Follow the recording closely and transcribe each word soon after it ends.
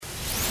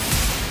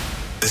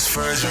It's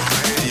Virgin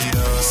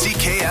Radio.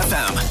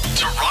 CKFM,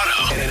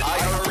 Toronto. And an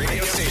iHeart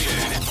radio station.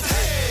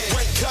 Hey,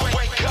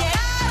 wake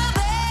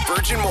up.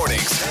 Virgin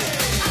Mornings.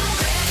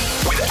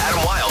 With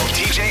Adam Wilde,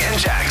 TJ, and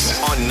Jax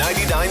on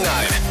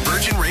 99.9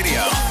 Virgin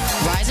Radio.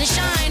 Rise and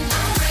shine.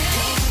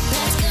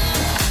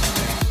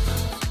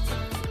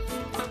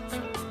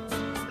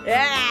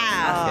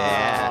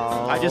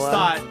 Yeah. I just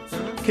thought,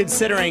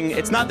 considering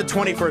it's not the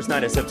 21st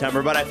night of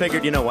September, but I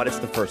figured, you know what, it's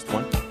the first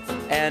one.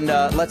 And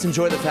let's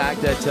enjoy the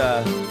fact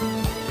that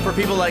for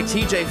people like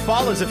TJ,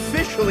 fall is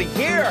officially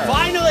here.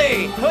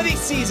 Finally! Hoodie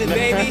season,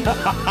 baby!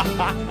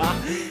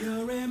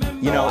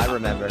 You know, I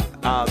remember.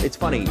 It's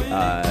funny.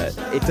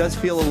 It does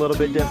feel a little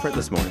bit different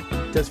this morning.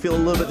 It does feel a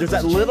little bit. There's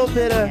that little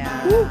bit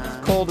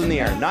of cold in the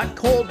air. Not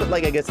cold, but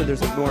like I guess that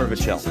there's more of a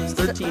chill. It's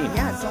 13.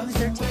 Yeah, it's only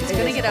 13. It's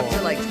going to get up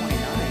to like 29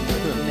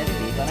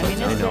 humidity, but I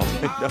mean,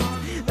 it's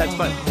 13. That's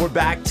fun. We're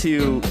back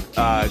to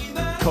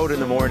coat in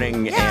the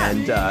morning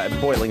and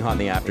boiling hot in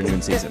the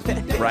afternoon season,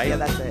 right? Yeah,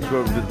 that's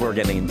it. We're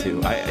getting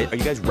into. Are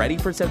you guys ready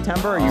for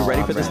September? Are you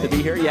ready for this to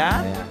be here?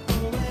 Yeah?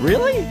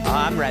 Really?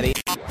 I'm ready.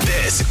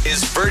 This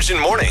is Virgin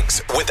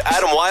Mornings with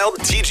Adam Wilde,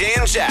 TJ,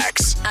 and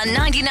Jax. On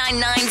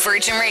 99.9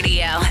 Virgin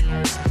Radio.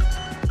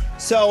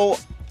 So,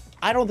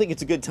 I don't think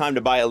it's a good time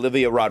to buy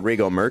Olivia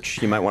Rodrigo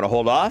merch. You might want to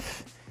hold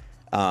off.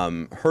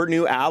 Her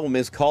new album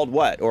is called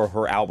what? Or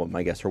her album,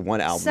 I guess. Her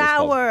one album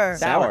Sour. is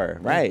called Sour,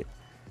 right.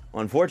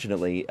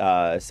 Unfortunately,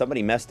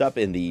 somebody messed up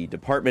in the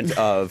department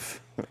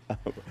of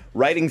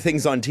writing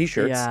things on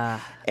T-shirts. Yeah.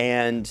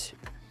 And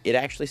it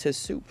actually says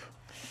soup.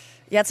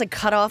 Yeah, it's like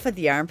cut off at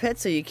the armpit,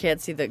 so you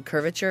can't see the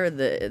curvature in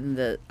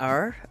the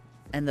R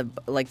and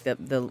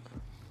the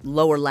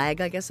lower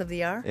lag, I guess, of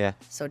the R. Yeah.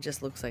 So it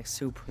just looks like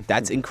soup.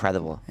 That's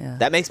incredible. Yeah.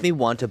 That makes me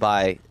want to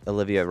buy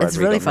Olivia Rodrigo It's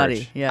really merch.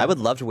 funny, yeah. I would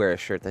love to wear a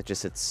shirt that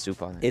just says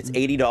soup on it. It's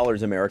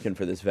 $80 American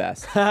for this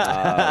vest.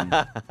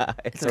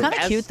 It's kind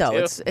of cute though.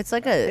 It's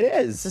like a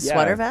It is, It's a yeah.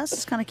 sweater vest.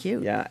 It's kind of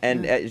cute. Yeah,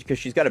 and because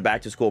she's got a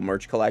back-to-school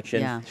merch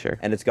collection. Yeah. Sure.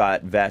 And it's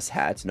got vests,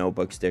 hats,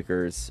 notebook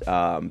stickers,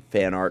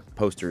 fan art,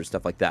 posters,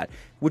 stuff like that,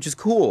 which is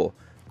cool.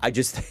 I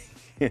just,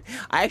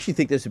 I actually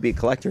think this would be a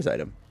collector's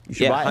item. You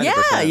should buy it.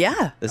 100%.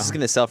 Yeah. This is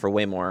going to sell for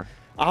way more.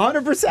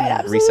 100%,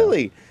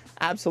 absolutely.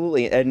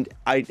 Absolutely. And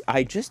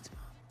I just,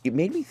 it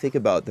made me think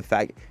about the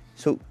fact,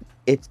 so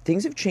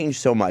things have changed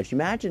so much.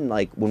 Imagine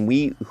like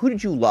who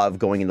did you love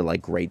going into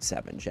like grade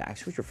 7,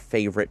 Jax? Who was your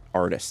favorite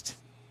artist?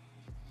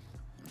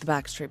 The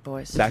Backstreet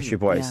Boys. Backstreet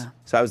Boys. Yeah.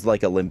 So I was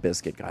like a Limp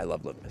Bizkit guy. I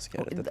love Limp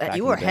Bizkit. Back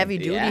You in were the day. heavy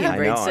duty Yeah, in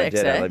grade I 6, know, I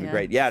did. eh? I loved it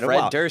great. Yeah, no, Fred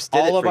wow. Durst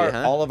did it for you,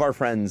 huh? All of our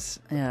friends,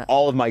 Yeah.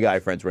 all of my guy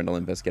friends were into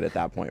Limp Bizkit at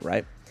that point,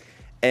 right?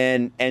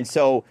 And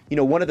so, you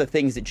know, one of the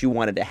things that you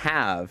wanted to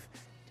have,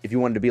 if you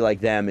wanted to be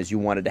like them, is you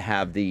wanted to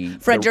have the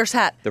Fred Durst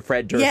hat. the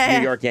Fred Durst Yeah.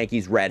 New York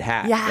Yankees red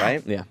hat, Yeah.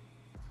 right? Yeah.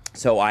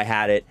 So I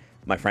had it.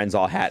 My friends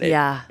all had it.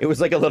 Yeah. It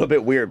was like a little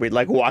bit weird. We'd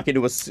like walk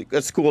into a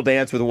school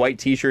dance with white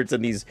T-shirts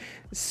and these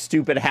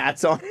stupid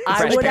hats on. I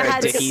Fresh would pair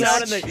have of had Dickies.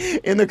 such.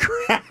 in the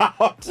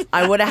crowd.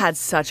 I would have had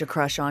such a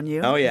crush on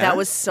you. Oh, yeah? That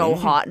was so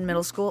hot in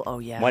middle school. Oh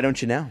yeah. Why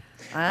don't you now?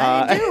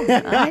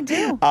 I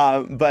do.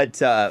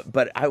 But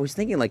I was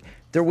thinking like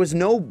there was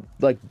no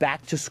like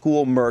back to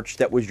school merch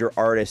that was your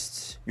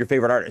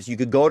favorite artist. You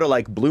could go to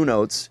like Blue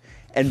Notes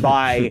and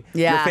buy your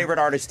Yeah. favorite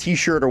artist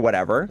T-shirt or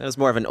whatever. That was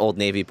more of an Old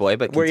Navy boy,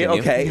 but Were you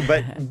continue.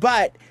 okay?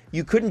 But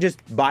you couldn't just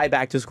buy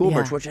back to school Yeah.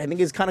 merch, which I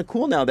think is kind of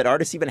cool now that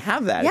artists even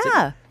have that. It's like,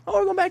 Yeah. oh,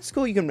 we're going back to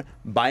school. You can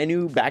buy a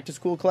new back to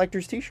school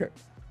collector's T-shirt.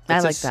 I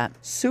It's a like that.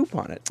 soup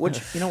on it, which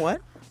you know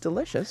what,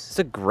 delicious. It's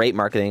a great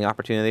marketing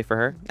opportunity for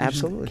her.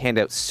 Absolutely. Hand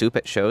out soup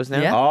at shows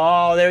now. Yeah.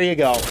 Oh, there you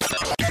go.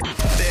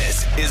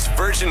 This is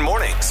Virgin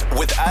Mornings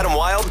with Adam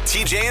Wilde,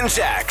 TJ, and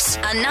Jax.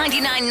 On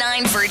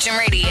 99.9 Virgin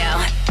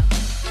Radio.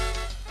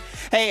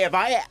 Hey,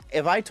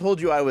 if I told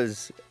you I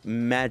was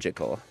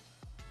magical,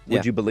 would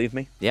Yeah. you believe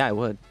me? Yeah, I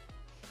would.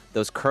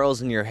 Those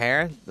curls in your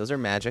hair, those are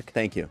magic.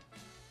 Thank you.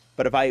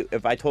 But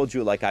if I told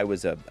you like I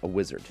was a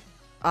wizard,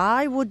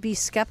 I would be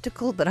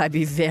skeptical, but I'd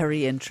be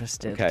very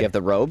interested. Okay. Do you have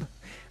the robe?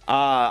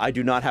 I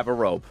do not have a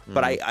robe,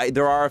 but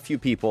there are a few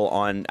people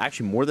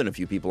actually more than a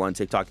few people on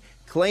TikTok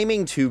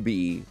claiming to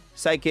be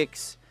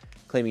psychics,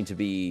 claiming to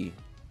be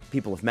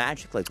people of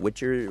magic, like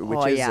witches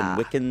yeah.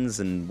 and Wiccans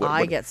and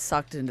I get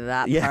sucked into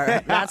that Yeah.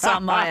 part. That's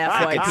on my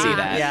FYP. could see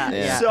that. Yeah.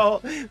 Yeah.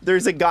 So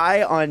there's a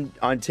guy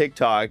on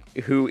TikTok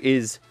who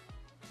is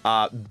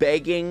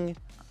begging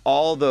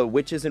all the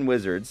witches and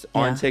wizards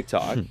on Yeah.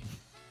 TikTok,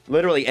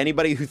 literally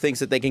anybody who thinks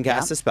that they can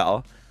cast a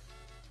spell,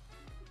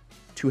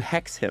 to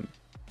hex him.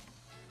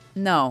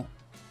 No.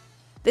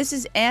 This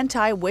is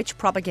anti-witch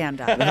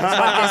propaganda. That's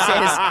what this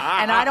is.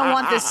 And I don't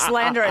want this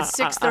slander at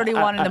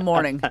 6:31 in the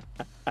morning.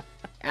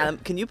 Adam,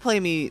 can you play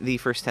me the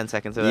first 10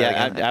 seconds of that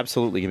Yeah, again?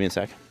 absolutely. Give me a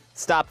sec.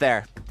 Stop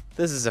there.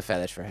 This is a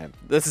fetish for him.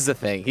 This is a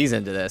thing. He's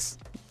into this.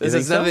 You This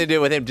think has so? nothing to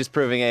do with him just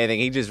proving anything.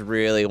 He just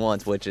really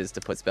wants witches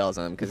to put spells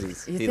on him because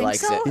You he think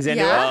likes so? it. He's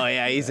into Yeah? Oh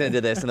yeah, he's into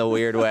this in a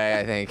weird way,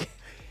 I think.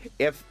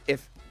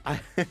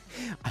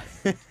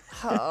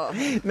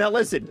 Now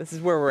listen, This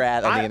is where we're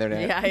at on the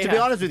internet. Yeah, to be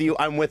honest with you,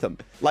 I'm with him.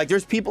 Like,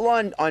 there's people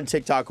on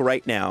TikTok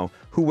right now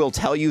who will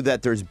tell you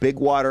that there's big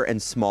water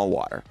and small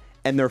water,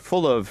 and they're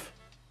full of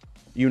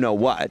you know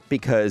what,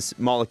 because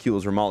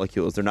molecules are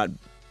molecules. They're not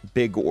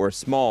big or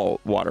small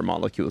water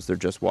molecules. They're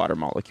just water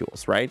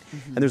molecules, right?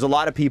 And there's a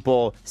lot of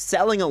people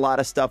selling a lot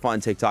of stuff on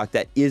TikTok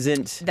that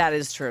isn't. That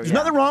is true. There's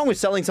nothing wrong with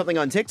selling something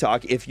on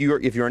TikTok if you're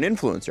an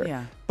influencer.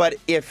 Yeah. But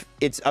if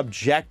it's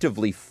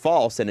objectively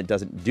false and it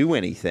doesn't do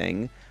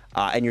anything,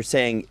 and you're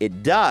saying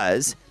it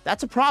does,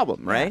 that's a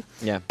problem, right?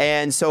 Yeah.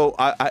 And so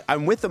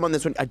I'm with them on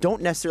this one. I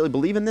don't necessarily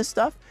believe in this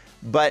stuff,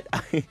 but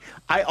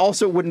I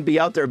also wouldn't be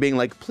out there being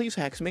like, please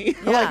hex me.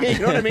 Like, you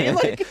know what I mean?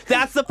 Like,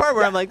 That's the part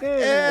where I'm like,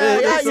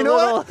 yeah, you know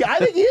what? I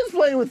think he is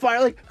playing with fire.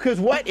 Like, because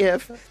what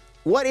if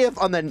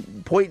on the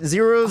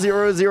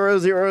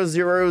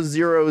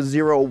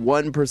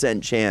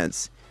 0.000000001%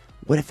 chance,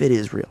 what if it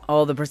is real?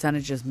 Oh, the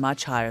percentage is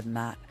much higher than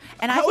that.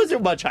 And How is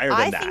it much higher than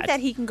I that? think that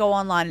he can go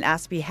online and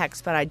ask to be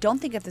hexed, but I don't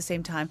think at the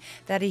same time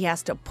that he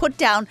has to put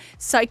down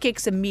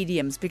psychics and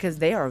mediums because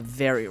they are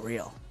very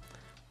real.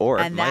 or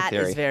And my that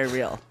theory is very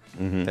real.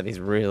 that he's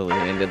really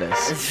into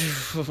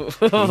this.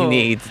 He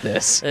needs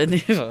this. I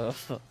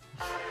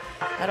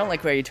don't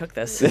like where you took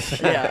this.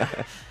 Yeah.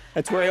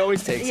 That's where he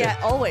always takes Yeah,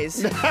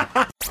 always.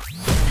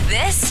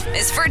 This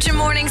is Virgin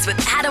Mornings with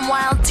Adam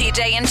Wilde,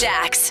 TJ, and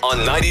Jax. On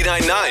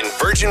 99.9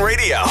 Virgin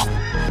Radio.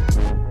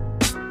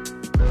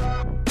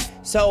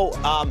 So,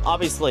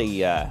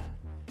 obviously,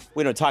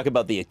 we don't talk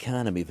about the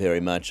economy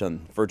very much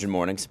on Virgin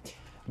Mornings,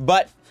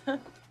 but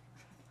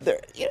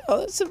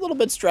it's a little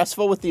bit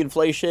stressful with the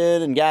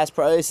inflation and gas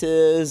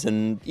prices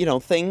and,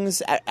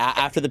 things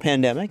after the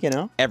pandemic,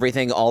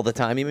 Everything all the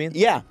time, you mean?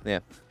 Yeah. Yeah.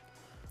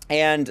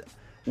 And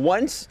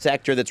one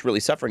sector that's really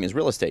suffering is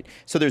real estate.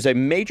 So there's a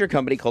major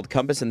company called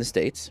Compass in the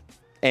States,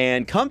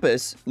 and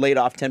Compass laid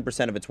off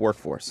 10% of its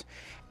workforce.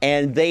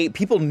 And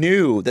people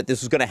knew that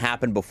this was going to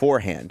happen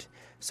beforehand.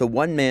 So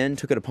one man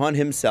took it upon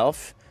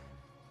himself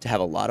to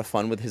have a lot of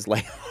fun with his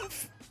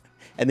layoff.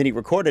 And then he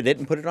recorded it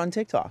and put it on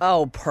TikTok.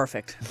 Oh,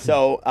 perfect.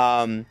 So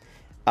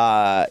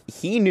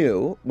he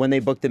knew when they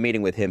booked the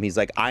meeting with him, he's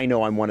like, I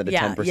know I'm one of the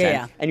 10%.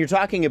 Yeah. And you're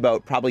talking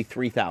about probably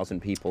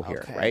 3,000 people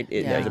here, Okay. right?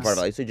 Yeah. As a part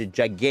of it. It's such a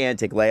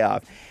gigantic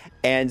layoff.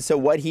 And so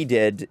what he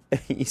did,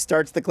 he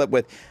starts the clip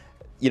with,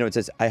 it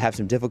says, I have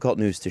some difficult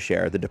news to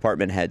share, the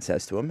department head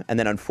says to him. And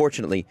then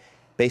unfortunately,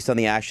 based on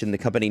the action the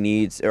company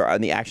needs, or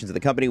on the actions of the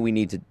company, we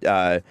need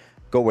to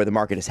go where the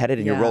market is headed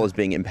and your Yeah. role is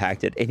being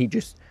impacted. And he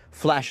just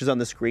flashes on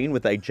the screen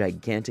with a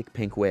gigantic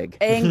pink wig.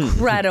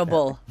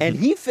 Incredible. And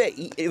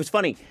it was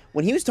funny,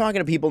 when he was talking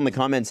to people in the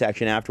comment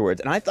section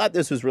afterwards, and I thought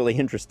this was really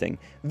interesting.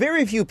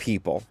 Very few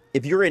people,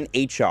 if you're in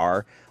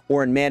HR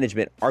or in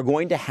management, are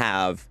going to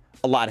have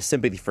a lot of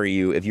sympathy for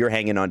you if you're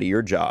hanging on to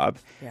your job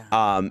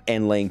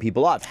and laying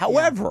people off.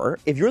 However,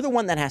 if you're the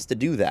one that has to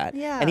do that,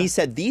 and he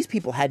said these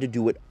people had to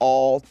do it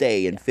all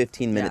day in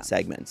 15-minute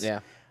segments. Yeah.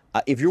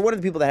 If you're one of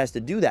the people that has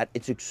to do that,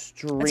 it's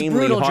extremely It's a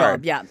brutal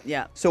hard. job.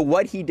 Yeah. So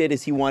what he did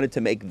is he wanted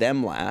to make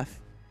them laugh,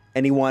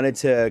 and he wanted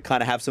to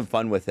kind of have some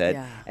fun with it.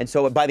 Yeah. And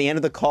so by the end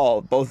of the call,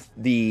 both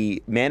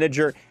the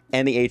manager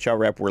and the HR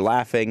rep were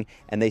laughing,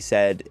 and they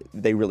said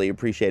they really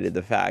appreciated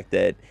the fact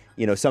that,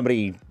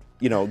 somebody,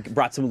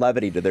 brought some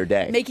levity to their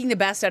day. Making the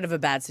best out of a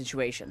bad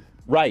situation.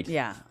 Right.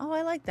 Yeah. Oh,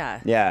 I like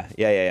that. Yeah.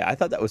 I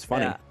thought that was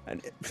funny. Yeah.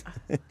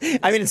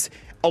 I mean, it's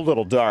a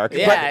little dark.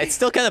 Yeah, but it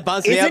still kind of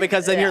bums Is me out it?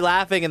 because then Yeah. you're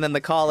laughing and then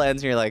the call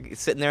ends and you're like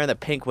sitting there in the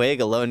pink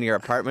wig alone in your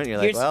apartment. And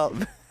you're like, well,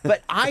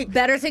 But I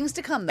Better things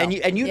to come, though. and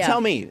you Yeah.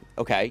 tell me,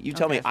 okay? You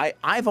tell me.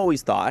 I've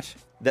always thought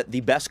that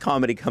the best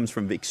comedy comes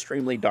from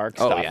extremely dark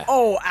Oh, stuff. yeah.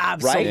 Oh, Right?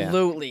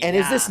 absolutely. And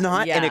is this Yeah.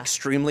 not an Yeah.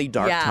 extremely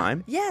dark Yeah.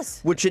 time? Yes.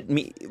 Which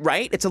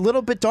right? It's a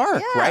little bit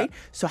dark, Yeah. right?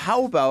 So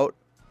how about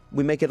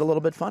we make it a little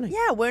bit funny?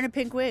 Yeah, wearing a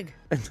pink wig.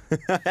 And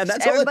that's all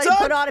it Everybody took.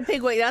 put on a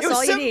pink wig. That's It was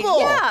all simple. you need.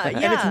 Yeah,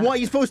 And yeah. it's one.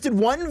 He's posted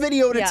one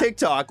video to Yeah.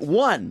 TikTok.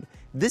 One.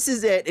 This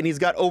is it, and he's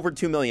got over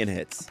 2 million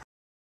hits.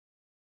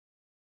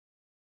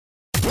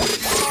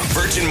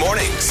 Virgin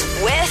Mornings.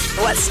 With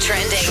what's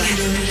trending.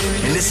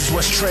 And this is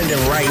what's trending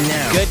right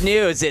now. good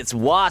news, it's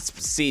wasp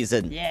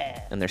season.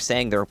 Yeah. And they're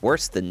saying they're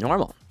worse than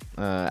normal.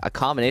 A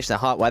combination of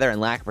hot weather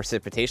and lack of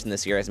precipitation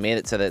this year has made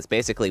it so that it's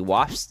basically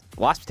wasp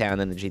town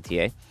in the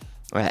GTA.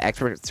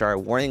 Experts are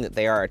warning that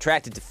they are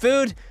attracted to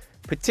food,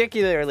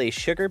 particularly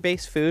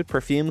sugar-based food,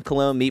 perfume,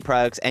 cologne, meat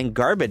products, and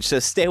garbage. So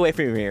stay away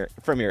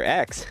from your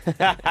ex.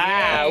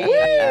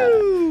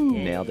 Woo!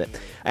 Nailed it.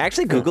 I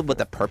actually Googled what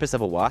the purpose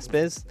of a wasp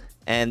is,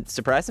 and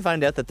surprised to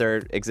find out that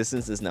their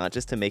existence is not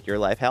just to make your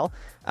life hell.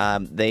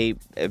 They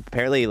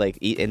apparently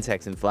eat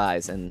insects and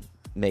flies and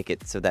make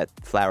it so that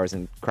flowers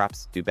and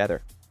crops do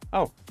better.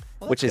 Oh.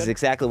 Which is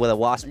exactly what a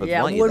wasp would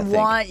Yeah, want you to would think.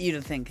 want you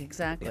to think.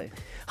 Exactly.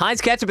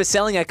 Heinz Ketchup is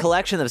selling a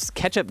collection of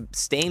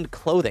ketchup-stained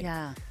clothing.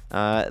 Yeah.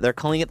 They're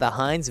calling it the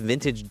Heinz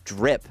Vintage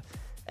Drip.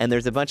 And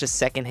there's a bunch of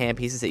secondhand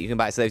pieces that you can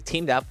buy. So they've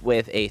teamed up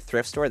with a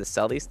thrift store to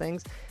sell these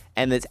things.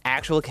 And it's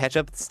actual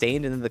ketchup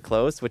stained into the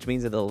clothes, which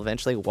means that they'll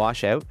eventually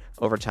wash out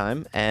over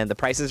time. And the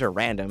prices are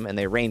random, and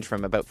they range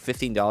from about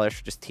 $15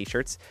 for just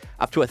T-shirts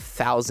up to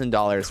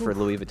 $1,000 for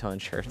Louis Vuitton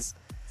shirts.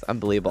 It's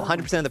unbelievable.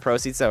 100% of the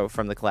proceeds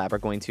from the collab are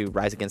going to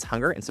Rise Against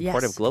Hunger in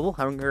support Yes. of global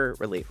hunger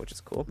relief, which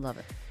is cool. Love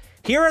it.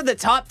 Here are the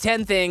top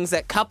 10 things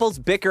that couples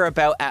bicker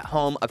about at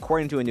home,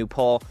 according to a new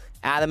poll.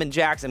 Adam and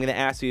Jax, I'm going to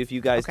ask you if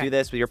you guys do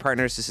this with your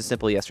partners. Just a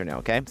simple yes or no,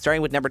 okay?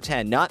 Starting with number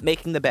 10, not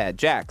making the bed.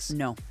 Jax?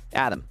 No.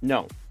 Adam?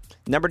 No.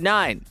 Number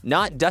 9,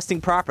 not dusting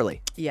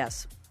properly.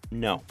 Yes.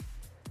 No.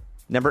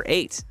 Number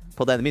 8,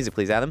 pull down the music,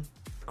 please, Adam.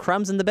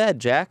 Crumbs in the bed,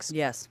 Jax?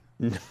 Yes.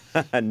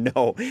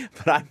 No,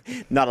 but I'm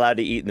not allowed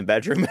to eat in the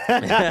bedroom.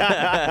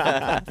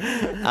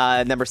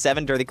 Number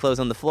 7, dirty clothes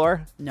on the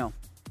floor. No.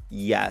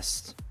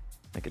 Yes.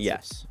 I could see.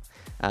 Yes.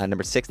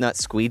 Number 6, not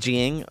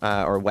squeegeeing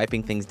or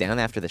wiping things down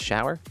after the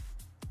shower.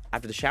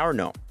 After the shower,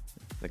 no.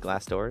 The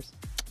glass doors.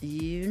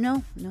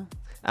 No.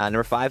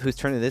 Number 5, whose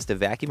turn it is to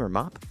vacuum or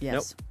mop.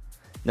 Yes.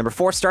 Number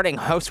 4, starting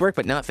housework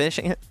but not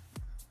finishing it.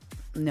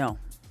 No.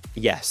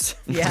 Yes.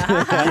 Yeah. Yeah,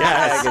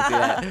 I can see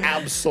that.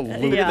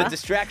 Absolutely. Yeah. The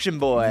distraction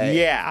boy.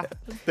 Yeah.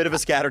 Bit of a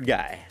scattered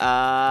guy.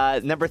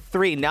 Number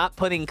 3, not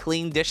putting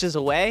clean dishes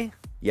away.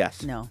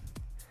 Yes. No.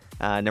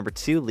 Number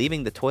 2,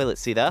 leaving the toilet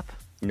seat up.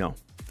 No.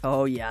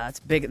 Oh yeah,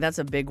 it's big. That's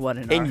a big one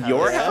in In our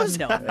your house. house?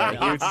 No,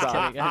 I'm just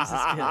kidding. I'm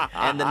just kidding.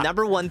 And the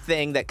number 1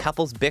 thing that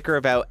couples bicker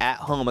about at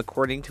home,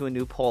 according to a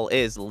new poll,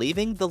 is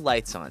leaving the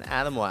lights on.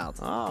 Adam Wilde.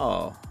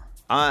 Oh.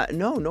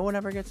 No one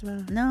ever gets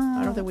mad. No.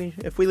 I don't think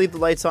if we leave the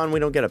lights on, we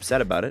don't get upset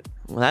about it.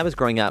 When I was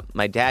growing up,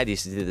 my dad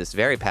used to do this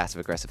very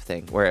passive-aggressive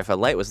thing where if a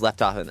light was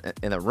left off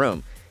in a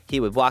room, he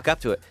would walk up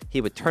to it, he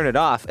would turn it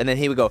off, and then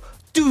he would go,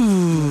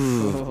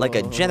 doo, like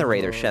a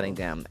generator shutting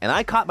down. And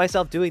I caught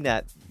myself doing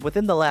that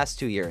within the last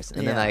 2 years.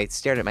 And then Yeah. I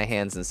stared at my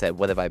hands and said,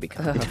 what have I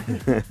become?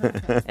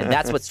 And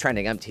that's what's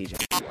trending. I'm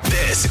TJ.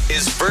 This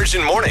is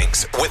Virgin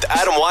Mornings with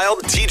Adam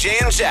Wilde,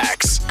 TJ, and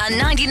Jax. On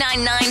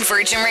 99.9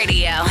 Virgin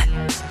Radio.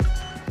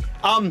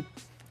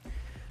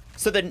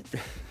 So then,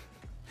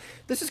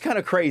 this is kind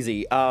of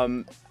crazy.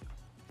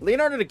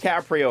 Leonardo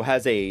DiCaprio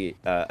has a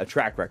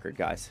track record,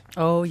 guys.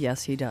 Oh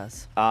yes, he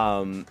does.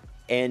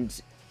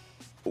 And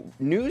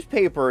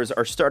newspapers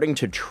are starting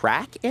to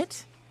track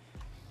it,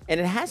 and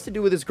it has to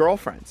do with his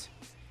girlfriends.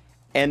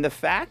 And the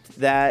fact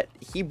that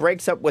he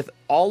breaks up with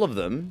all of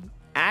them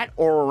at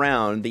or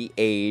around the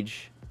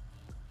age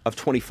of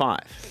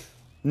 25.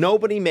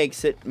 Nobody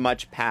makes it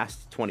much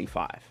past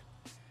 25.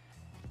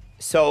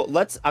 So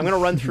I'm going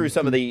to run through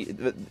some of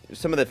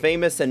the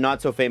famous and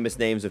not so famous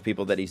names of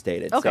people that he's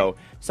dated. Okay. So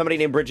somebody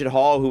named Bridget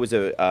Hall, who was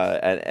a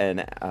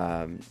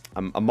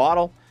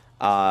model.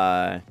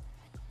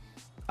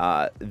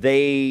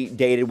 They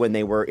dated when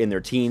they were in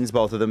their teens,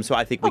 both of them. So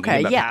I think we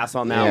can give him a pass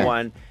on that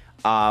one.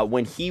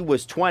 When he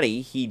was 20,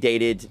 he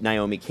dated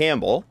Naomi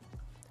Campbell,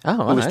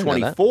 Oh, who was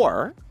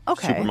 24,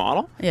 Okay.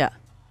 supermodel. Yeah.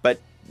 But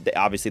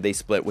obviously they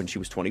split when she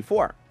was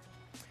 24.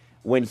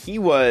 When he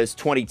was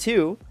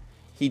 22,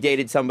 he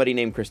dated somebody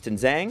named Kristen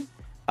Zhang.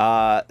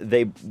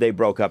 They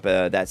broke up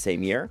that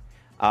same year.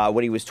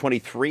 When he was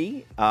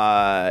 23,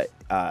 Eva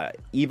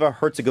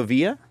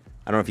Herzegovina.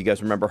 I don't know if you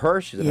guys remember her.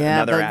 She's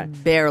another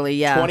but barely.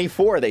 Yeah.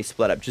 24, they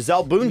split up.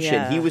 Giselle Bundchen,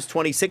 Yeah. he was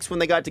 26 when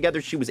they got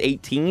together. She was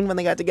 18 when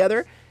they got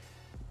together.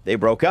 They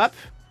broke up.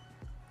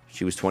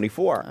 She was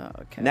 24. Oh,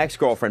 okay. Next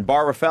girlfriend,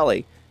 Barbara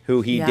Felly,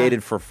 who he Yeah.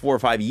 dated for 4 or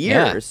 5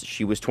 years. Yeah.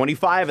 She was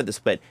 25 at the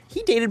split.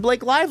 He dated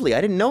Blake Lively.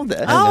 I didn't know this.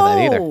 didn't know that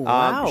either.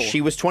 Wow.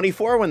 She was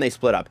 24 when they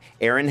split up.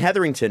 Erin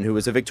Hetherington, who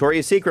was a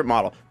Victoria's Secret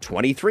model,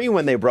 23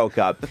 when they broke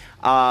up.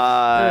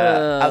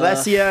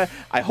 Alessia,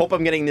 I hope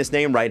I'm getting this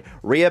name right,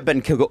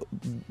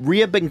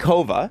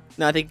 Ryabkova,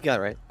 No, I think you got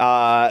it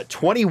right.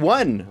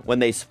 21 when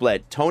they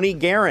split. Tony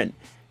Guerin,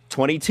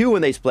 22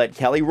 when they split.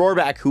 Kelly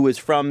Rohrbach, who was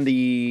from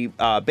the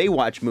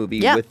Baywatch movie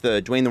Yeah. with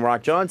Dwayne The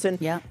Rock Johnson,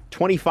 Yeah.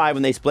 25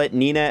 when they split.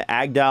 Nina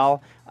Agdal,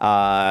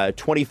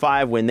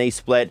 25 when they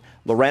split.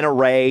 Lorena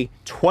Ray,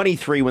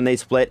 23 when they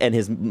split, and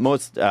his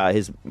most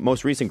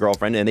recent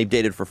girlfriend, and they've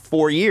dated for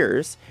 4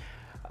 years,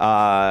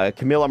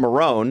 Camila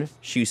Morone,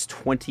 she's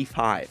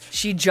 25.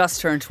 She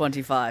just turned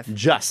 25.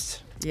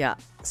 Just. Yeah.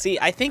 See,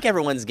 I think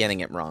everyone's getting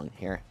it wrong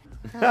here.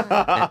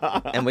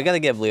 and we got to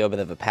give Leo a bit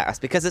of a pass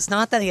because it's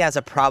not that he has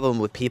a problem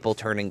with people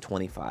turning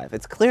 25.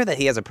 It's clear that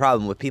he has a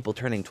problem with people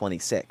turning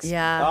 26.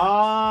 Yeah.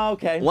 Oh,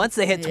 okay. Once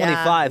they hit Yeah.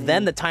 25,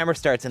 then the timer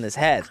starts in his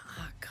head.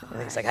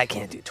 And he's like, I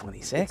can't do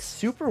 26.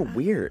 Super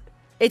weird.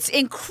 It's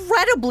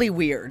incredibly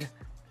weird.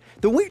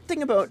 The weirdest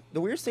thing about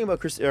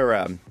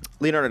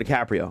Leonardo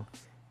DiCaprio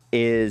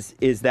is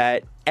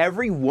that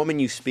every woman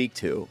you speak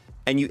to,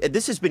 and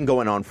this has been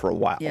going on for a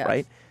while, Yeah.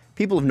 right?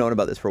 People have known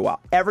about this for a while.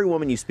 Every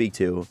woman you speak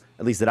to,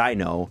 at least that I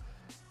know,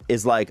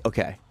 is like,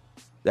 okay,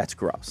 that's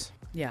gross.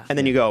 Yeah. And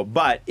then you go,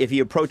 but if he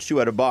approached you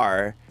at a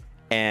bar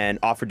and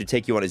offered to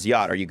take you on his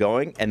yacht, are you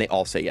going? And they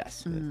all say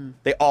yes.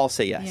 They all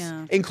say yes,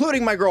 Yeah.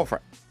 including my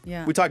girlfriend.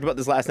 Yeah. We talked about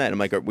this last night. I'm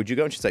like, would you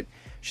go? And she's like,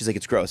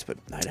 it's gross, but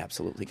I'd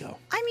absolutely go.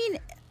 I mean,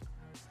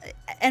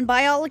 and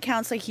by all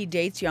accounts, like he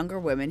dates younger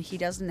women. He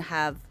doesn't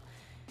have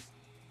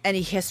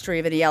any history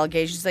of any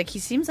allegations. Like, he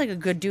seems like a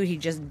good dude. He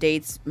just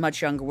dates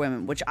much younger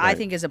women, which I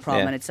think is a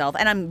problem in itself.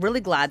 And I'm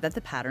really glad that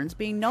the pattern's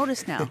being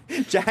noticed now.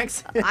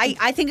 Jax.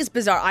 I think it's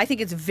bizarre. I think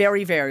it's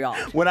very, very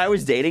odd. When I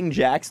was dating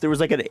Jax, there was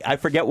like I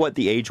forget what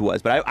the age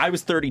was, but I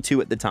was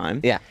 32 at the time.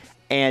 Yeah.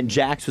 And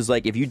Jax was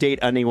like, if you date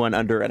anyone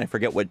under, and I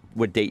forget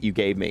what date you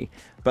gave me,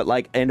 but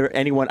like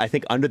anyone, I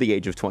think under the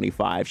age of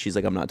 25, she's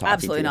like, I'm not talking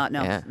Absolutely to you. not.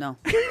 No, Yeah. no.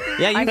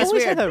 Yeah, I you've guess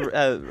always weird. had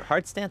a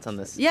hard stance on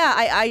this. Yeah,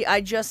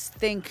 I just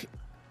think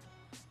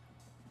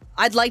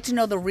I'd like to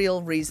know the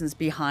real reasons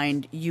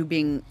behind you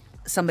being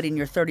somebody in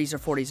your 30s or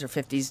 40s or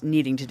 50s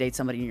needing to date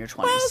somebody in your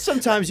 20s. Well,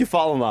 sometimes you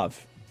fall in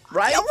love,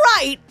 right?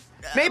 Right.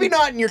 Maybe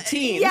not in your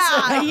teens. Yeah.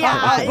 But-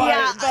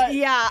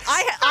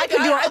 I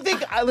could do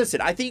it.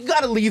 Listen, I think you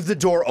got to leave the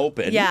door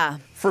open. Yeah.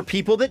 For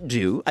people that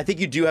do, I think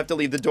you do have to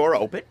leave the door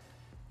open,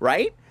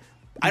 right?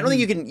 I don't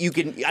think you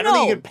can. I don't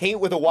think you can paint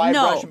with a wide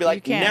No, brush and be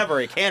like, you can't. never.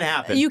 It can't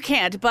happen. You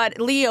can't, but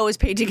Leo is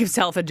painting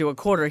himself into a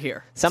quarter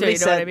here. Somebody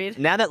so you know said, what I mean?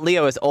 now that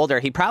Leo is older,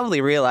 he probably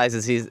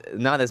realizes he's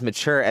not as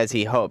mature as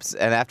he hopes.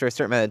 And after a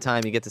certain amount of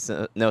time, you get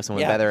to know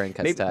someone better and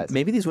cuts ties.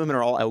 Maybe these women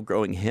are all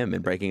outgrowing him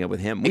and breaking up with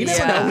him. We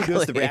never know who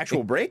does the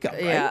actual breakup,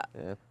 right? Yeah.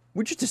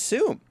 We just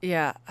assume.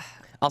 Yeah.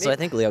 Also, I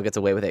think Leo gets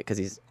away with it because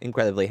he's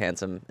incredibly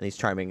handsome and he's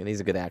charming and he's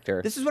a good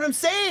actor. This is what I'm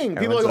saying.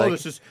 People Everyone's are like, oh, like-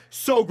 this is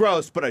so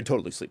gross, but I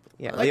totally sleep with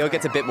Yeah, Leo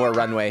gets a bit more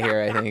runway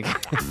here, I think.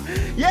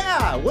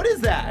 Yeah, what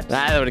is that?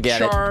 I don't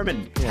get it. Charm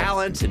and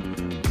talent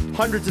and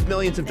hundreds of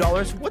millions of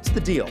dollars. What's the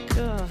deal?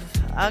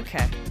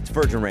 Okay. It's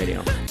Virgin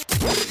Radio.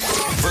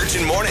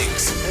 Virgin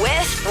Mornings.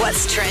 With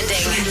what's trending.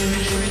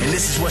 And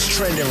this is what's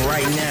trending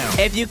right now.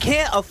 If you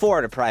can't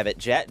afford a private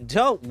jet,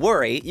 don't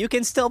worry. You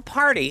can still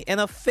party in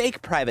a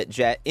fake private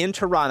jet in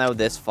Toronto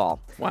this fall.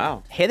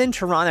 Wow. Hidden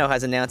Toronto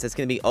has announced it's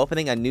going to be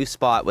opening a new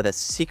spot with a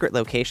secret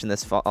location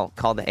this fall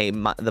called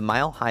the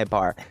Mile High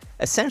Bar.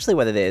 Essentially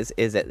what it is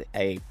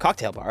a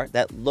cocktail bar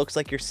that looks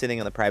like you're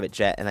sitting on a private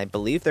jet, and I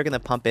believe they're going to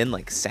pump in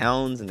like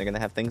sounds and they're going to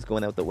have things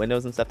going out the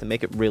windows and stuff to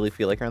make it really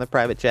feel like you're on a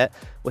private jet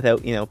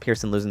without,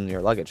 Pearson losing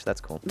your luggage.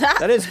 That's cool.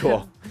 That is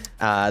cool.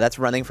 That's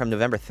running from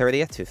November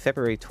 30th to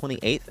February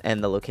 28th,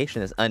 and the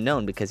location is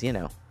unknown because,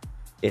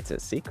 it's a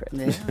secret.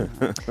 Yeah.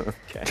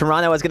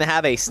 Toronto is going to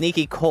have a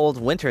sneaky cold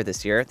winter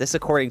this year. This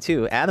according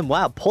to Adam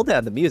Wilde, Pull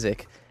Down the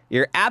Music,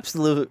 your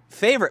absolute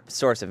favorite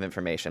source of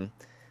information,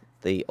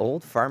 the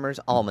Old Farmer's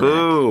Almanac.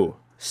 Boo.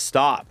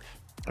 Stop.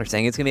 They're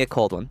saying it's going to be a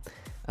cold one.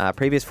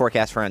 Previous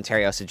forecast for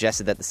Ontario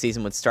suggested that the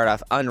season would start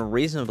off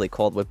unreasonably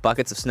cold with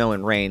buckets of snow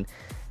and rain,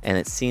 and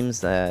it seems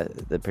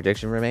the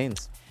prediction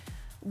remains.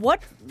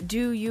 What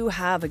do you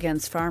have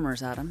against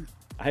farmers, Adam?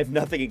 I have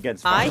nothing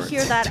against farmers. I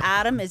hear that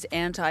Adam is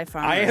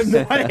anti-farmers. I am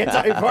not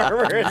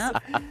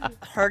anti-farmers.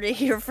 Heard it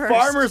here first.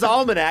 Farmer's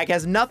Almanac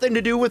has nothing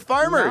to do with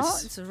farmers. No,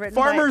 it's written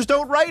Farmers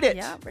don't write it.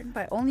 Yeah, written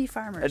by only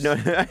farmers. No.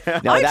 No,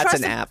 I that's trust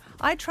an the- app.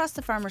 I trust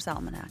the Farmer's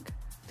Almanac.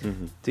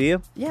 Do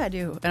you? Yeah, I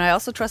do. And I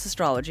also trust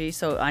astrology,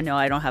 so I know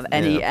I don't have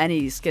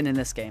any skin in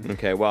this game.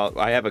 Okay, well,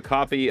 I have a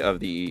copy of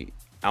the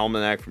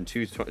Almanac from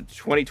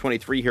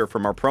 2023 here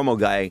from our promo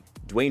guy,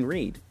 Dwayne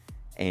Reed.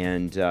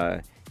 And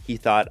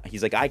he's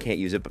like, I can't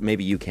use it, but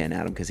maybe you can,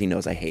 Adam, because he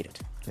knows I hate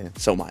it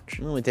so much.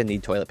 Well, we didn't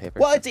need toilet paper.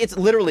 Well, it's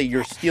literally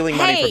you're stealing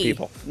money from Hey!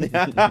 people. What's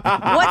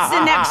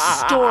the next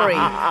story?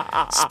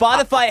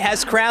 Spotify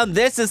has crowned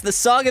this as the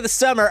song of the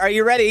summer. Are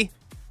you ready?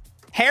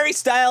 Harry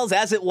Styles,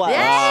 As It Was. Yay!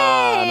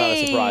 Not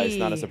a surprise.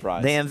 Not a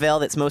surprise. They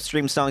unveiled its most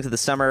streamed songs of the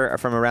summer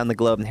from around the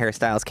globe, and Harry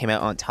Styles came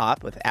out on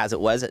top with As It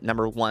Was at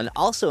number 1.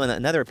 Also, in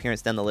another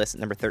appearance down the list at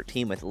number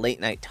 13 with Late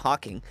Night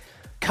Talking.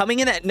 Coming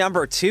in at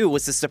number 2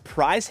 was the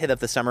surprise hit of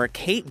the summer,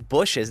 Kate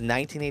Bush's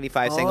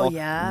 1985 single,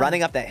 yeah.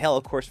 Running Up That Hill,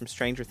 of course, from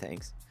Stranger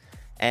Things.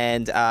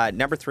 And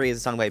number 3 is a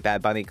song by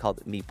Bad Bunny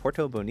called Mi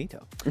Porto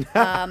Bonito.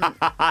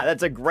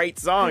 That's a great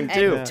song,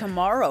 too. And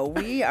tomorrow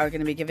we are going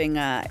to be giving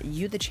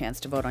you the chance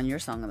to vote on your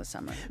song of the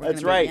summer.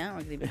 That's right. Yeah,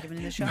 we're going to be giving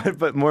you the show.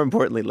 But more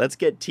importantly, let's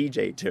get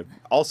TJ to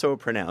also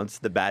pronounce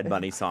the Bad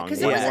Bunny song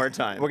 'Cause one it was- more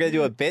time. We're going to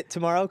do a bit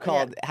tomorrow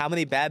called How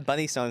Many Bad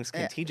Bunny Songs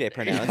Can TJ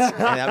Pronounce?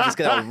 And I'm just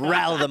going to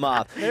rattle them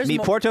off. Mi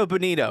more- Porto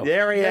Bonito.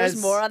 There he There's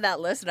is. more on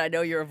that list, and I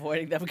know you're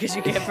avoiding them because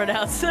you can't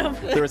pronounce them.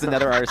 There was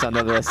another artist on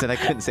the list, and I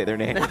couldn't say their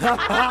name.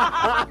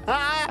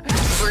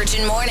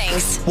 Virgin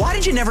Mornings. Why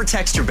did you never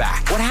text her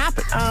back? What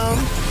happened?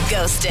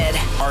 Ghosted.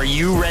 Are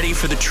you ready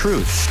for the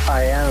truth?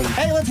 I am.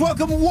 Hey, let's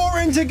welcome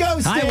Warren to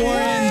Ghosted.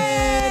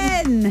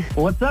 Hi, Warren.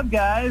 What's up,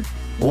 guys?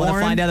 Want to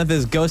find out if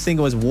this ghosting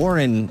was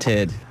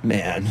warranted.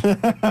 Man.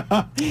 Doing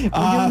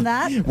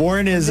that?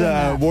 Warren is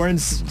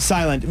Warren's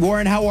silent.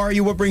 Warren, how are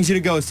you? What brings you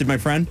to Ghosted, my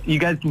friend? You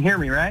guys can hear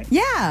me, right?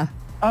 Yeah.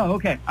 Oh,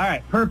 okay. All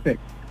right, perfect.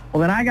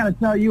 Well, then I got to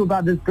tell you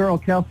about this girl,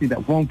 Kelsey,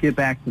 that won't get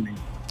back to me.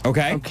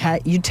 Okay.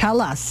 Okay, you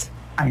tell us.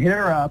 I hit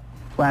her up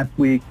last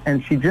week,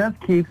 and she just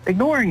keeps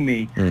ignoring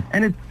me.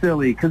 And it's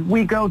silly because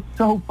we go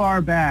so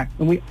far back,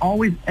 and we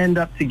always end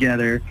up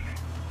together.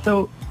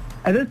 So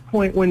at this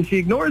point, when she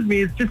ignores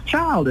me, it's just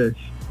childish.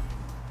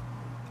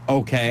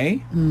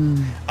 Okay.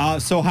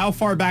 So how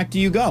far back do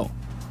you go?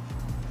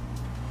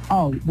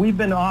 Oh, we've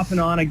been off and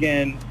on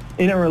again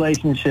in a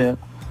relationship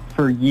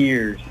for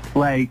years.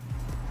 Like,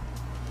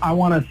 I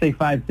want to say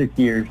 5-6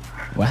 years.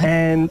 What?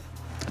 And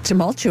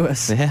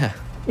Tumultuous. Yeah.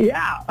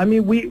 yeah, I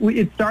mean, we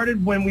it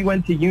started when we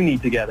went to uni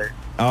together.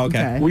 Oh,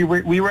 okay. We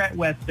were at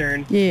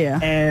Western. Yeah.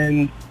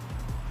 And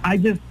I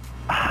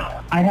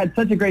had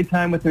such a great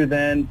time with her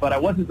then, but I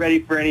wasn't ready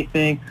for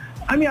anything.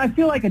 I mean, I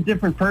feel like a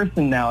different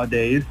person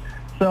nowadays,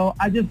 so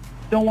I just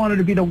don't want her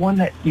to be the one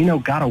that,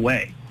 got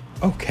away.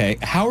 Okay.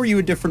 How are you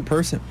a different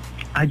person?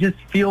 I just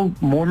feel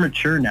more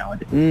mature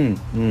nowadays.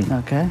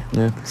 Okay.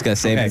 Yeah. He's got a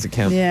savings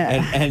account.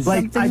 Yeah. And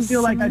Like, I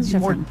feel like I'd be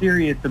more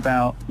serious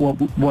about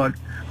what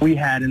we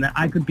had, and that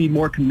I could be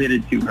more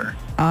committed to her.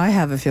 I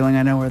have a feeling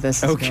I know where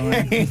this is going.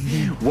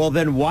 okay. Well,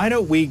 then why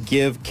don't we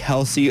give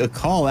Kelsey a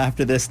call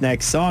after this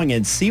next song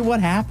and see what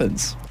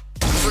happens?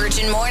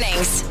 Virgin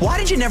Mornings. Why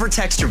did you never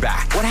text her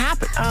back? What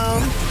happened?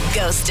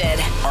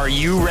 Ghosted. Are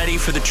you ready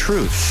for the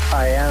truth?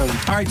 I am.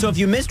 All right, so if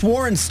you missed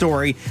Warren's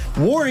story,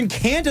 Warren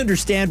can't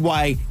understand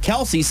why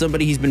Kelsey,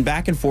 somebody he's been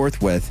back and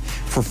forth with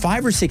for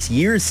 5 or 6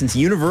 years since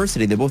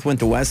university, they both went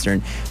to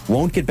Western,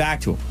 won't get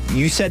back to him.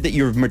 You said that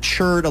you've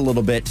matured a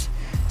little bit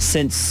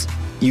since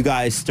you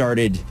guys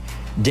started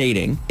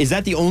dating. Is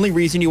that the only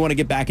reason you want to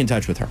get back in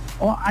touch with her?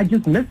 Well, I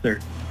just miss her.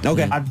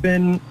 Okay.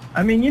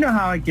 You know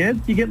how it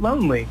gets. You get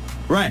lonely.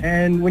 Right.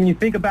 And when you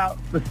think about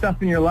the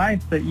stuff in your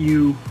life that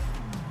you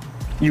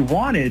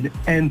wanted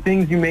and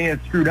things you may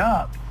have screwed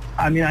up,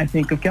 I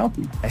think of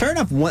Kelsey. Fair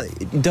enough.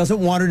 Doesn't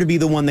want her to be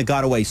the one that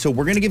got away. So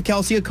we're going to give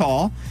Kelsey a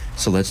call.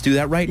 So let's do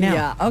that right now.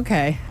 Yeah,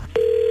 okay.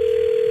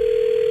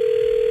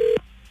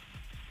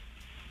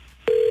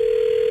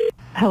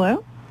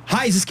 Hello?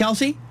 Hi, is this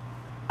Kelsey?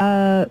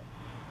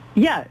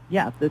 Yeah,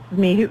 this is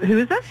me. Who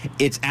is this?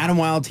 It's Adam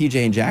Wilde,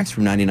 TJ, and Jax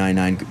from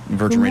 99.9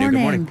 Virgin Radio. Good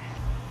morning.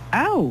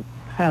 Oh,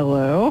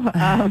 hello.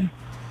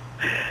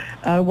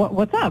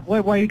 What's up? Why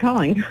are you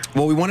calling?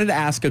 Well, we wanted to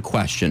ask a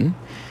question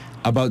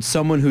about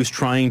someone who's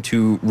trying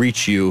to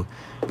reach you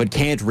but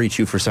can't reach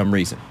you for some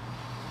reason.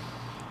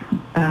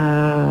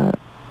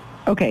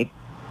 Okay.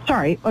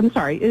 Sorry. I'm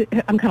sorry.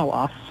 I'm kind of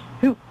lost.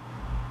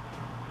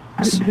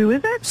 Who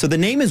is it? So the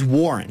name is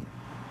Warren.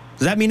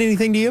 Does that mean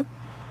anything to you?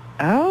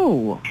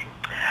 Oh.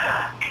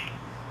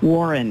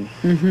 Warren.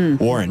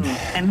 Warren.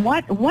 And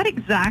what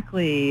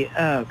exactly,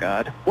 oh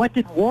God, what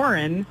did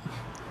Warren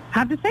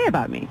have to say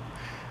about me?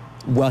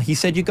 Well, he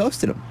said you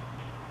ghosted him.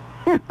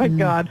 Oh my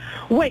God.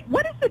 Wait,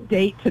 what is the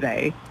date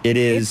today? It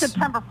is... It's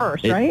September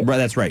 1st, right? Right,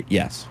 that's right,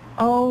 yes.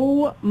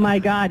 Oh my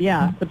God,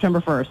 yeah,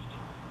 September 1st.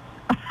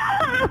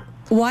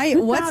 Why?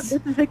 This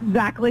is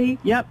exactly,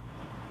 yep.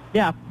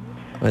 Yeah.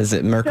 Was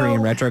it Mercury in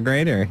So-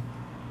 retrograde or?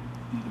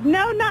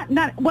 No,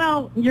 not,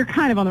 well, you're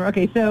kind of on the,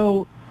 okay,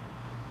 so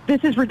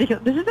this is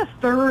ridiculous. This is the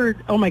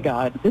third, oh my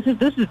God, this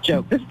is a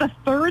joke. This is the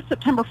third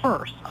September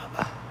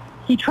 1st.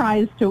 He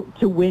tries to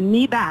win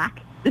me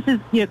back. This is,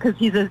 because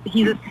he's a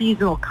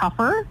seasonal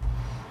cuffer.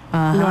 You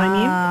know what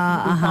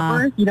I mean?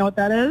 Cuffer, you know what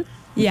that is?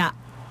 Yeah.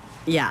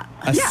 Yeah.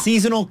 A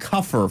seasonal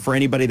cuffer, for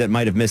anybody that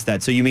might have missed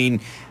that. So you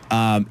mean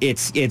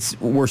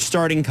we're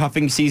starting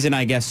cuffing season,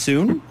 I guess,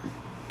 soon?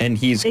 And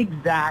he's...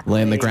 Exactly.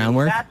 Laying the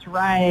groundwork? That's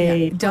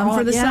right. Done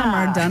for the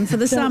summer. Done for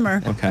the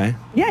summer. Okay.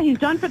 Yeah, he's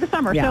done for the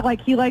summer. Yeah. So,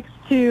 he likes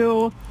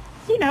to,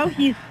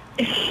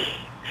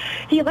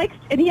 he likes,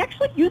 and he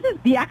actually uses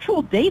the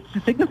actual dates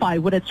to signify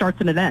when it starts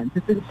and it ends.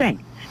 It's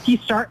insane.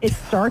 It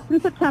starts in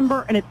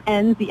September and it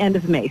ends the end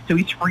of May. So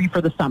he's free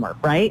for the summer,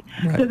 right?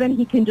 So then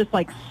he can just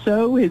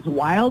sow his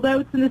wild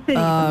oats in the city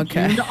from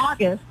June to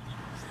August.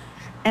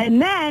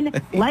 And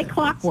then, like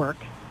clockwork,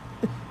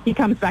 he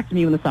comes back to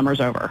me when the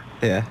summer's over.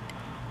 Yeah.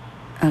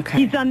 Okay.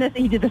 He's done this.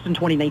 He did this in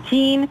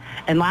 2019,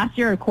 and last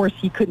year, of course,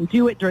 he couldn't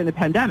do it during the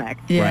pandemic.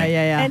 Yeah, Right.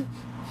 yeah. And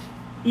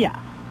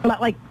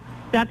but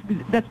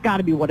that's got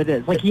to be what it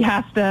is. He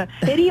has to.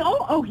 And he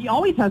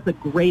always has a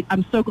great.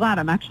 I'm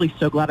actually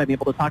so glad I'm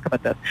able to talk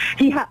about this.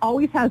 He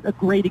always has a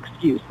great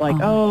excuse,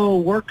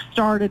 work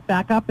started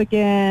back up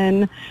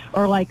again,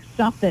 or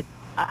stuff that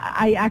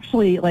I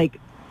actually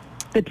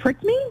that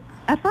tricked me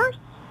at first.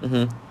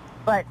 Mm-hmm.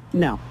 But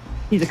no,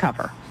 he's a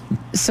cover.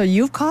 So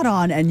you've caught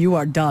on and you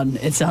are done,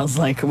 it sounds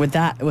like, with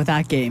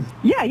that game.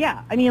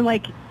 Yeah. I mean,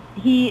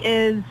 he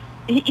is.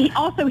 He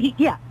also he's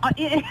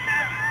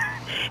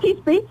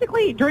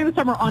basically during the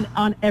summer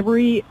on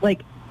every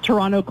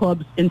Toronto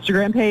club's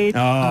Instagram page. Oh,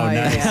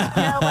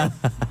 nice.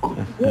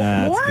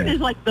 Warren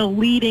is the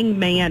leading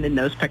man in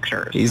those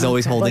pictures. He's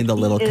always holding the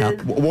little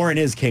cup. Warren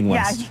is King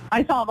West. Yeah,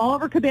 I saw him all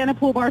over Cabana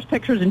Pool Bar's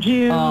pictures in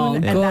June. Oh,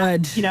 and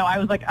good. I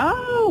was like,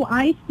 oh,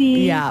 I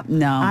see. Yeah,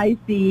 no. I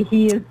see.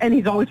 He is, and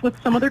he's always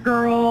with some other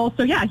girl.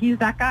 So yeah, he's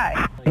that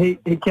guy. Hey,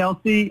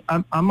 Kelsey,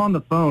 I'm on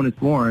the phone. It's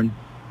Warren.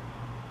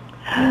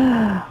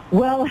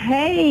 Well,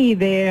 hey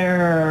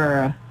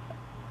there.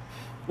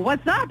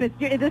 What's up? This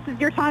is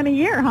your time of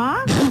year,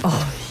 huh?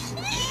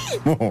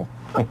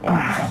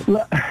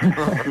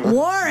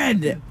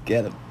 Warren!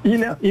 Get him.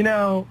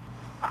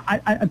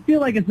 I feel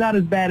like it's not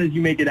as bad as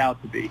you make it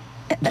out to be.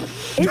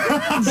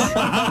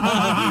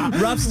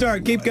 Rough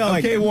start. Keep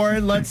going. Okay,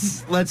 Warren,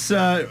 let's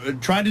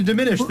try to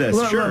diminish this.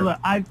 Look, sure.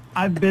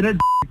 I've been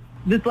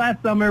this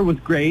last summer was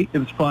great. It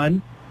was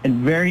fun. and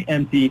very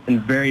empty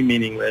and very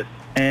meaningless.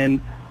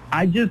 And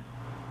I've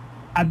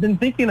been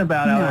thinking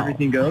about how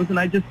everything goes, and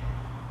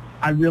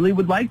I really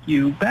would like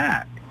you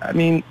back. I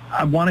mean,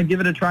 I want to give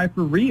it a try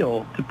for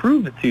real to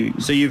prove it to you.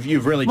 So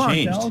you've really Come on,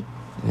 changed.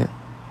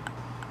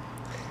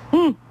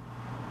 Kels.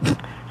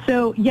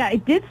 So, yeah,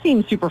 it did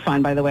seem super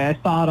fun, by the way. I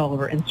saw it all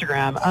over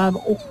Instagram.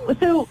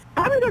 So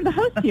I'm going to go to the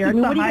host here. I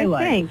mean, what do you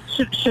guys think?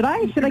 Should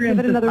I give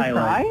it another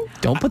try?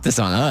 Don't put this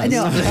on us.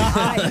 No.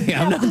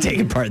 I'm not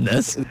taking part in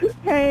this.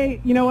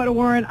 Hey, you know what,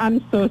 Warren?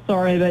 I'm so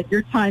sorry that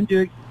your time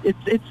to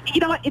it's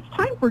you know what? It's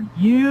time for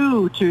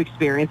you to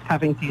experience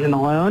cuffing season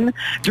alone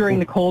during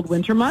the cold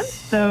winter months.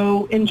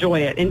 So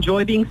enjoy it.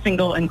 Enjoy being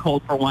single and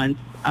cold for once.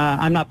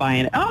 I'm not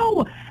buying it.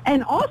 Oh,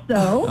 and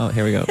also,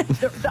 Here we go.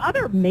 the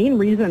other main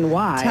reason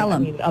why, Tell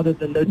 'em. I mean, other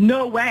than the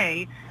no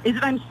way, is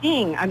that I'm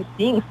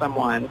seeing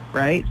someone,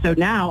 right? So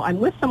now I'm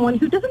with someone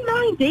who doesn't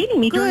mind dating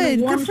me during Good.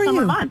 the warm Good for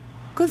summer you. months.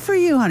 Good for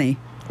you, honey.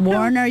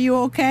 Warren, are you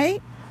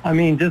okay? I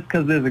mean, just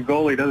because there's a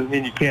goalie doesn't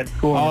mean you can't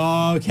score.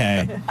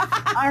 Okay.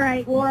 All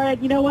right,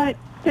 Warren, you know what?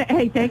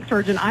 Hey, thanks,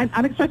 Virgin.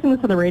 I'm expecting this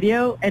on the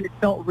radio, and it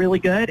felt really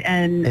good,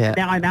 and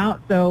now I'm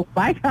out. So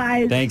bye,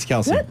 guys. Thanks,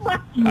 Kelsey. Good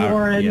luck, to you,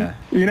 Warren.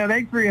 Yeah.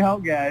 Thanks for your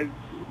help, guys.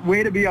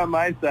 Way to be on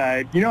my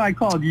side. I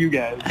called you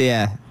guys.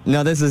 Yeah.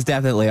 No, this is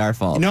definitely our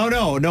fault.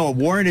 No.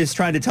 Warren is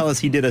trying to tell us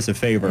he did us a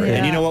favor. Yeah.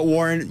 And you know what,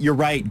 Warren? You're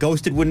right.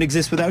 Ghosted wouldn't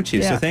exist without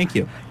you. So Yeah. thank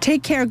you.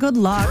 Take care. Good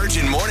luck.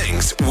 Virgin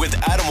Mornings with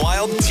Adam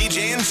Wilde,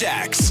 TJ, and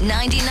Jax.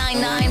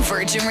 99.9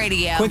 Virgin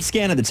Radio. Quick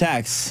scan of the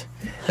text.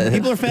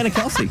 People are a fan of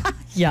Kelsey.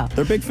 Yeah.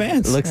 They're big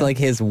fans. Looks like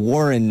his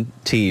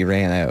warranty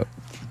ran out.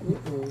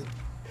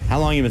 How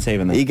long have you been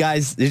saving that? You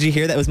guys, did you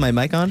hear that was my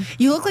mic on?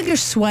 You look like you're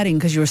sweating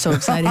because you were so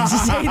excited to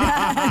say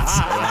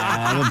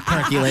that. I've been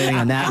percolating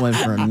on that one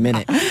for a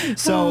minute.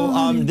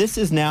 So this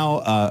is now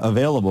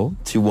available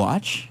to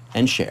watch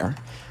and share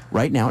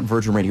right now at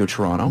Virgin Radio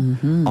Toronto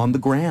on the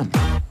Gram.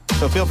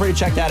 So feel free to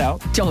check that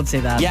out. Don't say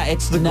that. Yeah,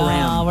 it's the No,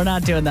 Gram. we're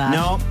not doing that.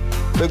 No,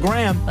 the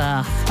Gram.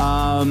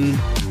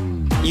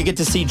 You get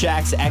to see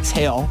Jax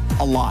exhale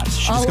a lot.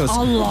 She just goes, A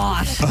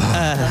lot.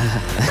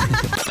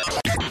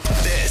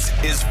 This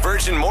is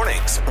Virgin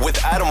Mornings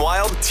with Adam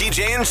Wilde,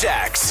 TJ, and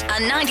Jax.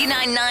 On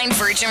 99.9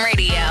 Virgin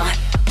Radio.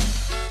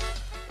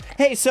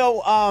 Hey,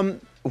 so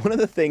one of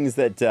the things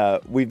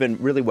that we've been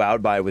really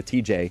wowed by with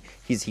TJ,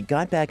 he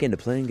got back into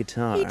playing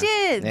guitar. He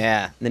did.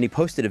 Yeah. And then he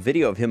posted a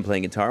video of him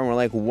playing guitar, and we're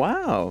like,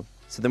 wow.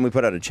 So then we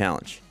put out a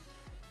challenge.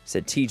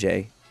 Said,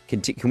 TJ,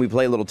 can we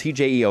play a little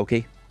TJ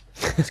Ioki?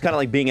 It's kind of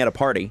like being at a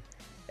party,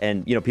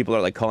 and people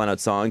are like calling out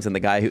songs, and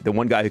the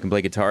one guy who can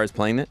play guitar is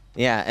playing it.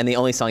 Yeah, and the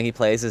only song he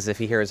plays is if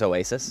he hears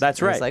Oasis. That's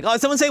And right. It's like, oh,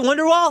 someone say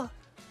Wonderwall?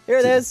 Here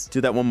it is.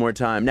 Do that one more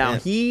time. Now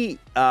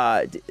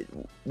Yeah.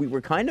 we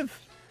were kind of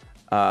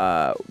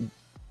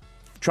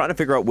trying to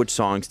figure out which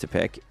songs to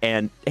pick,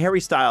 and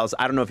Harry Styles,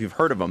 I don't know if you've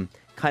heard of him,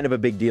 kind of a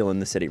big deal in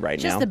the city right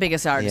now. Just the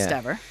biggest artist Yeah.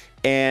 ever.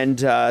 And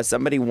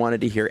somebody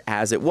wanted to hear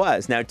As It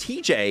Was. Now,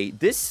 TJ,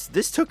 this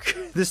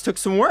took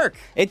some work.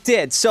 It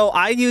did. So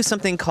I use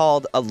something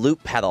called a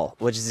loop pedal,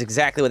 which is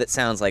exactly what it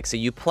sounds like. So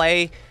you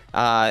play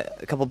a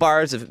couple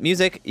bars of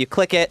music, you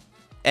click it,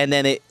 and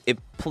then it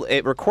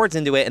records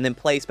into it and then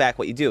plays back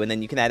what you do, and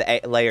then you can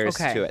add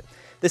layers Okay. to it.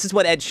 This is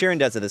what Ed Sheeran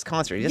does at this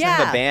concert. He doesn't have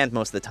Yeah. a band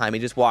most of the time. He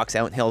just walks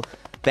out and he'll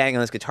bang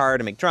on his guitar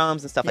to make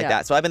drums and stuff like Yeah.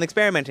 that. So I've been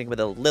experimenting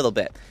with it a little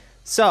bit.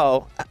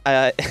 So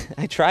I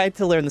tried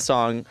to learn the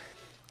song,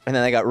 and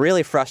then I got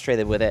really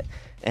frustrated with it,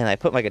 and I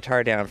put my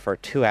guitar down for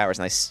 2 hours,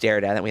 and I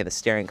stared at it. We had a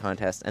staring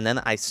contest, and then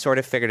I sort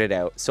of figured it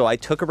out. So I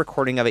took a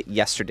recording of it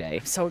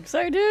yesterday, So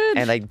excited.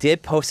 and I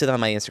did post it on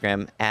my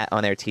Instagram at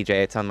OnAirTJ.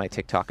 It's on my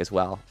TikTok as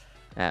well,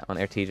 at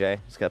OnAirTJ.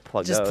 Just gotta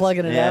plug Just those.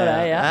 plugging it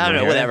out, yeah. I don't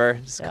know, Yeah. whatever.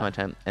 Just Yeah.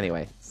 content.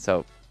 Anyway,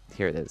 so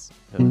here it is.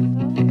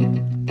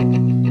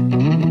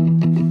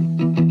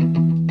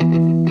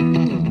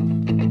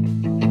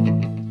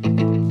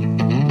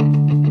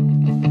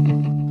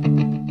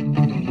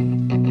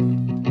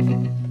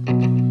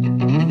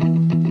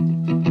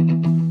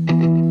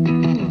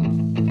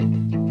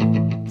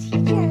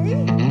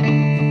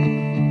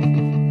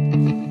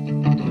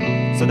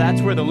 So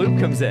that's where the loop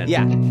comes in.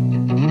 Yeah.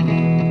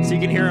 So you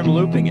can hear him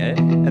looping it,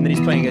 and then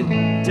he's playing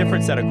a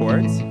different set of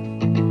chords.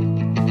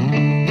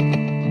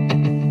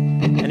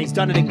 And he's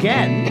done it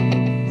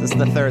again. This is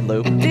the third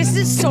loop. This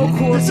is so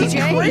cool, This is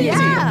TJ. crazy.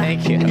 Yeah.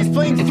 Thank you. He's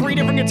playing 3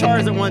 different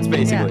guitars at once,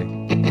 basically.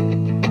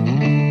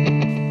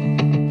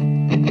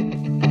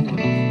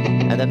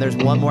 And then there's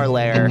one more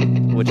layer,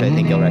 which I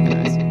think you'll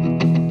recognize.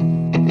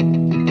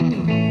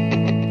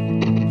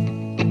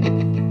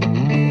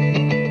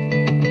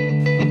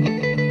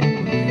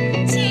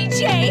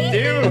 TJ,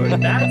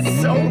 Dude,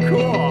 that's so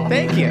cool.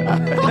 Thank you.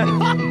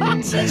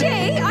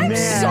 TJ, I'm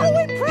so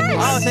impressed.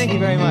 Oh, thank you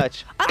very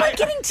much. I'm like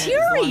getting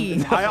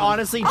teary. I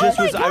honestly Oh just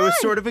my was I was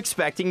God. sort of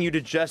expecting you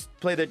to just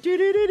play the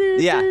do-do-do-do,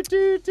 Yeah.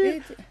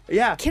 do-do-do.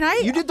 Yeah. Can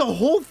I- You did the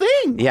whole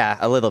thing. Yeah,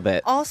 a little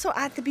bit. Also,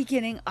 at the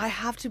beginning, I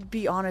have to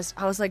be honest,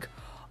 I was like,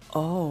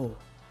 oh,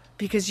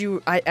 because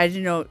I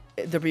didn't know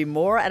there'd be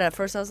more. And at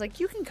first I was like,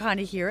 you can kind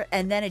of hear it.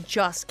 And then it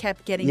just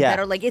kept getting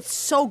better. Like, it's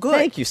so good.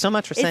 Thank you so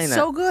much for saying that. It's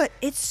so good.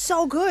 It's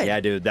so good. Yeah,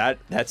 dude, that's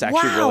actually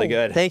Wow. really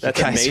good. Thank you, That's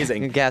guys.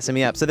 amazing. You're gassing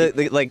me up. So,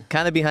 the like,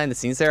 kind of behind the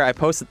scenes there, I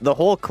posted the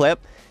whole clip.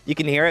 You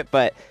can hear it,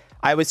 but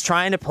I was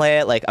trying to play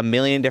it like a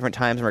million different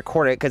times and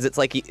record it because it's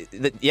like you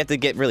have to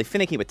get really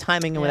finicky with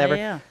timing and whatever.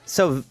 yeah.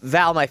 So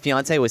Val, my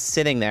fiance, was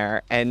sitting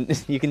there,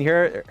 and you can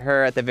hear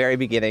her at the very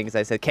beginning because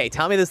I said, "Okay,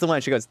 tell me this is the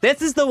one." She goes,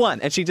 "This is the one,"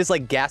 and she just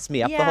like gassed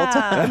me up the whole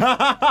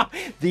time.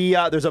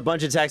 There's a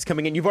bunch of texts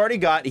coming in. You've already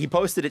got, he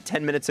posted it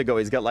 10 minutes ago.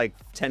 He's got like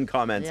 10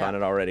 comments on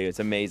it already. It's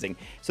amazing.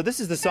 So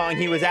this is the song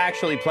he was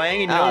actually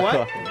playing, and you know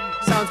what?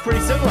 Sounds pretty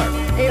similar.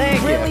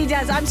 It really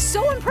does. I'm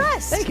so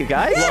impressed. Thank you,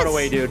 guys. Blown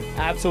away, dude.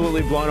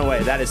 Absolutely blown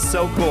away. That is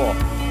so cool.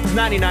 It's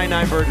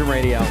 99.9 Virgin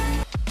Radio.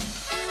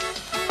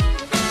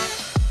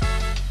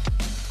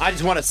 I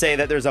just want to say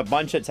that there's a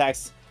bunch of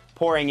texts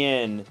pouring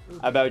in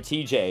about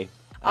TJ.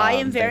 I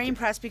am very thank you.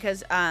 impressed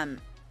because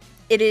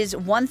it is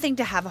one thing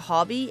to have a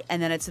hobby,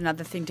 and then it's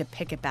another thing to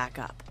pick it back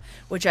up,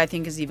 which I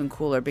think is even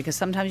cooler because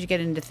sometimes you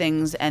get into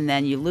things and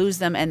then you lose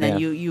them, and then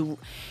you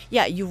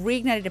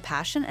reignited a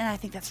passion, and I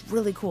think that's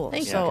really cool.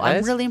 So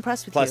I'm really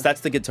impressed with you. Plus, that's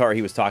the guitar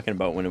he was talking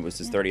about when it was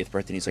his 30th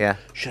birthday. And he's like,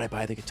 should I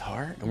buy the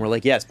guitar? And we're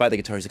like, yes, buy the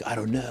guitar. He's like, I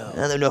don't know.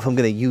 I don't know if I'm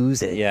gonna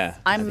use it. Yeah,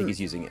 I I'm think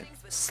he's using it.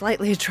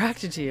 slightly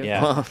attracted to you.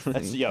 Yeah,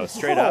 that's,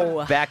 straight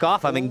up. Back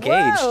off. I'm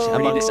engaged. Whoa.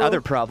 Amongst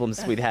other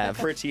problems we'd have.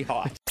 Pretty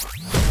hot.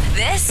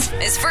 This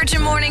is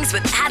Virgin Mornings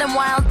with Adam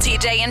Wilde,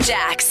 TJ, and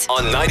Jax.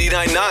 On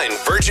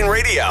 99.9 Virgin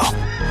Radio.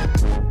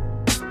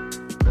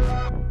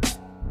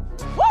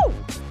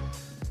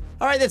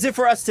 All right, that's it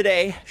for us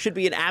today. Should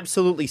be an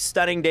absolutely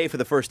stunning day for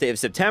the first day of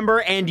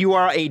September, and you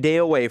are a day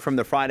away from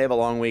the Friday of a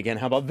long weekend.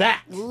 How about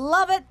that?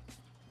 Love it.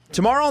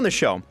 Tomorrow on the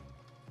show,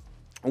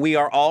 we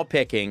are all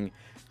picking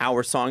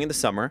our song of the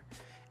summer,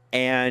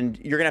 and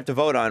you're going to have to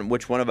vote on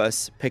which one of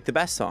us picked the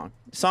best song.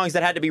 Songs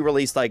that had to be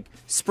released like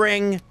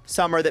spring,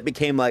 summer, that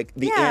became like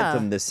the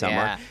anthem this summer.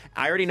 Yeah.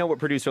 I already know what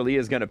producer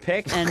Leah is going to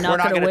pick. And We're not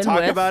not gonna going to win talk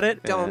with. about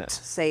it. Don't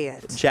say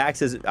it. Jax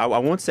says, I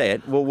won't say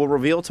it. We'll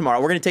reveal tomorrow.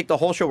 We're going to take the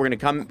whole show. We're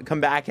going to come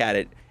back at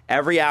it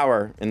every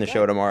hour in the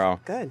show tomorrow.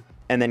 Good.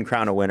 And then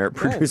crown a winner.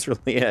 Producer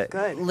Leah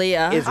Good.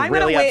 Leah. is I'm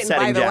really gonna win,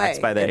 upsetting by the Jax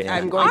way. by the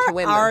I'm going to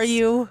win Are this.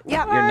 you?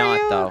 Yeah. You're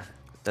not, though.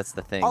 That's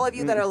the thing. All of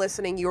you that are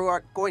listening, you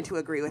are going to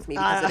agree with me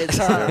because it is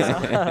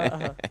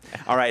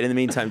All right, in the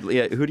meantime,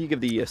 Leah, who do you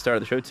give the start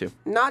of the show to?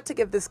 not to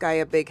give this guy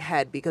a big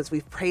head because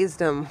we've praised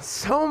him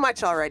so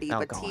much already.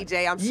 But God.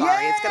 TJ, I'm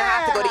sorry, it's gonna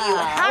have to go to you.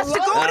 It has to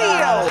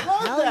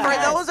go to you.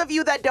 For those of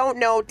you that don't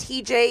know,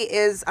 TJ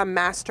is a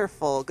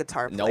masterful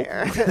guitar Nope.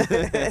 player.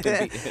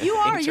 You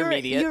are.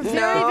 Intermediate. You're very,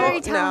 No,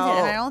 very talented, no.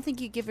 and I don't think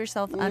you give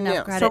yourself enough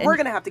No. credit. So we're And-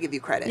 gonna have to give you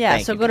credit. Yeah,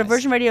 Thank so you, go to guys.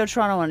 Virgin Radio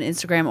Toronto on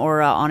Instagram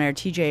or on air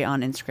TJ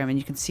on Instagram, and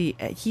you can see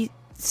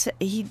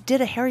he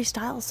did a Harry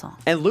Styles song.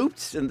 And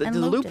looped, and the And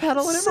loop looped it.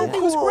 pedal and So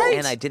everything was great.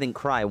 And I didn't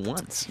cry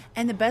once.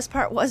 And the best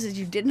part was is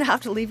you didn't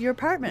have to leave your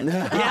apartment.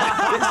 Yeah, this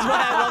is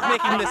why I love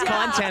making this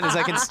content, is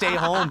I can stay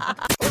home.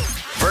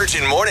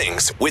 Virgin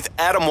Mornings with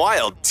Adam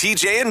Wilde,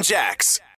 TJ, and Jax.